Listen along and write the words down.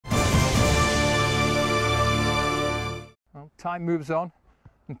time moves on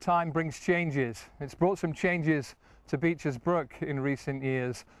and time brings changes. It's brought some changes to Becher's Brook in recent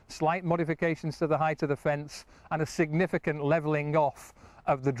years, slight modifications to the height of the fence and a significant levelling off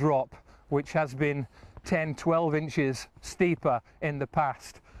of the drop, which has been 10-12 inches steeper in the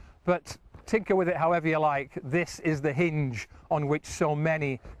past. But tinker with it however you like, this is the hinge on which so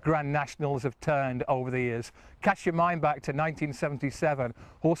many Grand Nationals have turned over the years. Cast your mind back to 1977,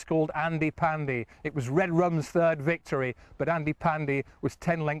 horse called Andy Pandy. It was Red Rum's third victory, but Andy Pandy was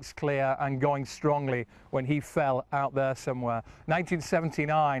 10 lengths clear and going strongly when he fell out there somewhere.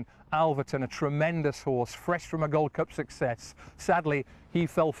 1979, Alverton, a tremendous horse, fresh from a Gold Cup success. Sadly, he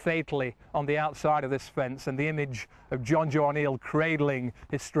fell fatally on the outside of this fence, and the image of John Joe O'Neill cradling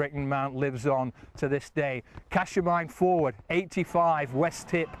his stricken mount lives on to this day. Cast your mind forward, 85, West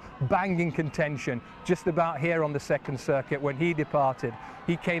Hip, banging contention, just about here on the second circuit when he departed.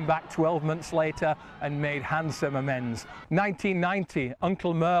 He came back 12 months later and made handsome amends. 1990,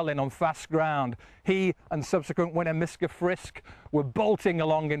 Uncle Merlin on fast ground. He and subsequent winner Miska Frisk were bolting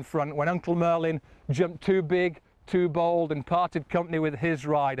along in front when Uncle Merlin jumped too big, too bold and parted company with his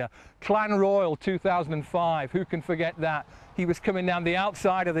rider. Clan Royal 2005, who can forget that? He was coming down the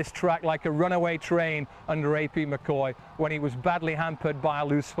outside of this track like a runaway train under A.P. McCoy when he was badly hampered by a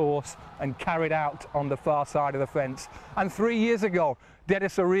loose horse and carried out on the far side of the fence. And 3 years ago,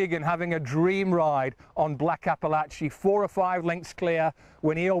 Dennis O'Regan having a dream ride on Black Appalachie, 4 or 5 lengths clear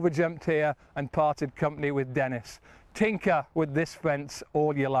when he overjumped here and parted company with Dennis. Tinker with this fence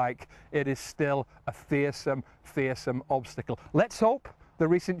all you like, it is still a fearsome, fearsome obstacle. Let's hope the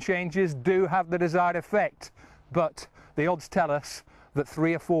recent changes do have the desired effect, but the odds tell us that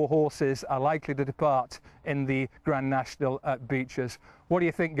 3 or 4 horses are likely to depart in the Grand National at Becher's. What do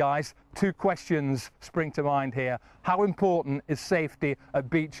you think, guys? 2 questions spring to mind here. How important is safety at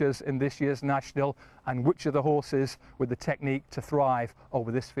Becher's in this year's National, and which are the horses with the technique to thrive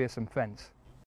over this fearsome fence?